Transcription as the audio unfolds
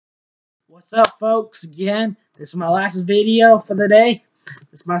What's up, folks? Again, this is my last video for the day.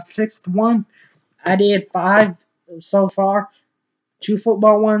 This is my 6th one. I did 5 so far. 2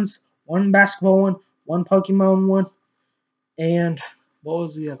 football ones, 1 basketball one Pokemon one, and what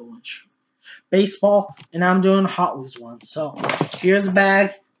was the other one? Baseball, and I'm doing a Hot Wheels one. So here's a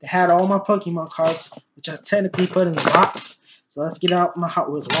bag that had all my Pokemon cards, which I technically put in the box. So let's get out my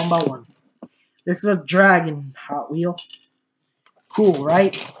Hot Wheels one by one. This is a dragon Hot Wheel. Cool,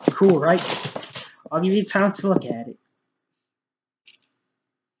 right? Cool, right? I'll give you time to look at it.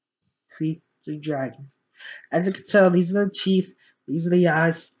 See? It's a dragon. As you can tell, these are the teeth, these are the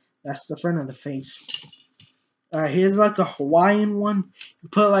eyes, that's the front of the face. Alright, here's like a Hawaiian one. You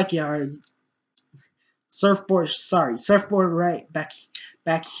put like your surfboard right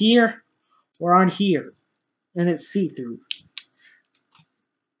back here or on here. And it's see-through.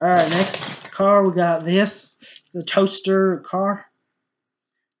 Alright, next car we got this. It's a toaster car.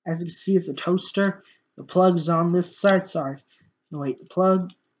 As you can see, it's a toaster. The plug's on this side. No, wait, the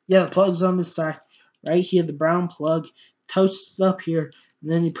plug. Yeah, the plug's on this side. Right here, the brown plug. Toasts up here.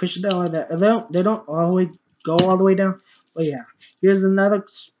 And then you push it down like that. They don't always go all the way down. But yeah. Here's another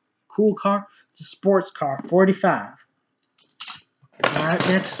cool car. It's a sports car. 45. Alright,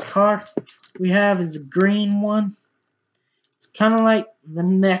 next car we have is a green one. It's kind of like the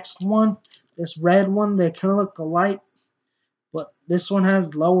next one. This red one. They kind of look alike. But this one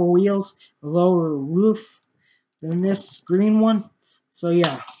has lower wheels, a lower roof than this green one. So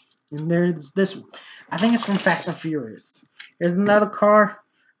yeah, and there's this one. I think it's from Fast and Furious. Here's another car.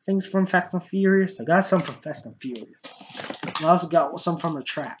 I think it's from Fast and Furious. I got some from Fast and Furious. I also got some from a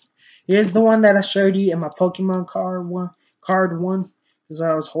track. Here's the one that I showed you in my Pokemon card one. Because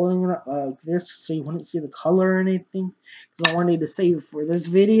I was holding it up like this so you wouldn't see the color or anything. Because I wanted to save it for this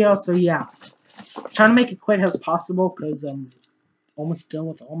video. So yeah. I'm trying to make it quick as possible because I'm almost done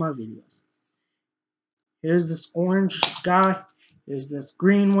with all my videos. Here's this orange guy. There's this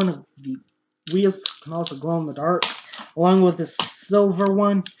green one. The wheels can also glow in the dark. Along with this silver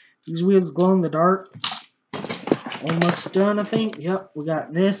one. These wheels glow in the dark. Almost done, I think. Yep, we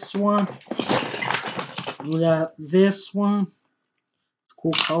got this one. We got this one.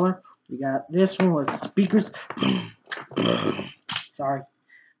 Cool color. We got this one with speakers. Sorry.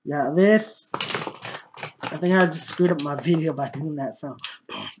 We got this. I think I just screwed up my video by doing that sound.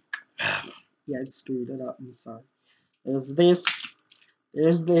 Yeah, I screwed it up. I'm sorry. There's this,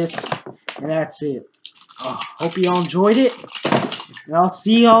 and that's it. Hope you all enjoyed it, and I'll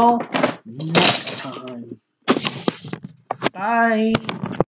see y'all next time. Bye.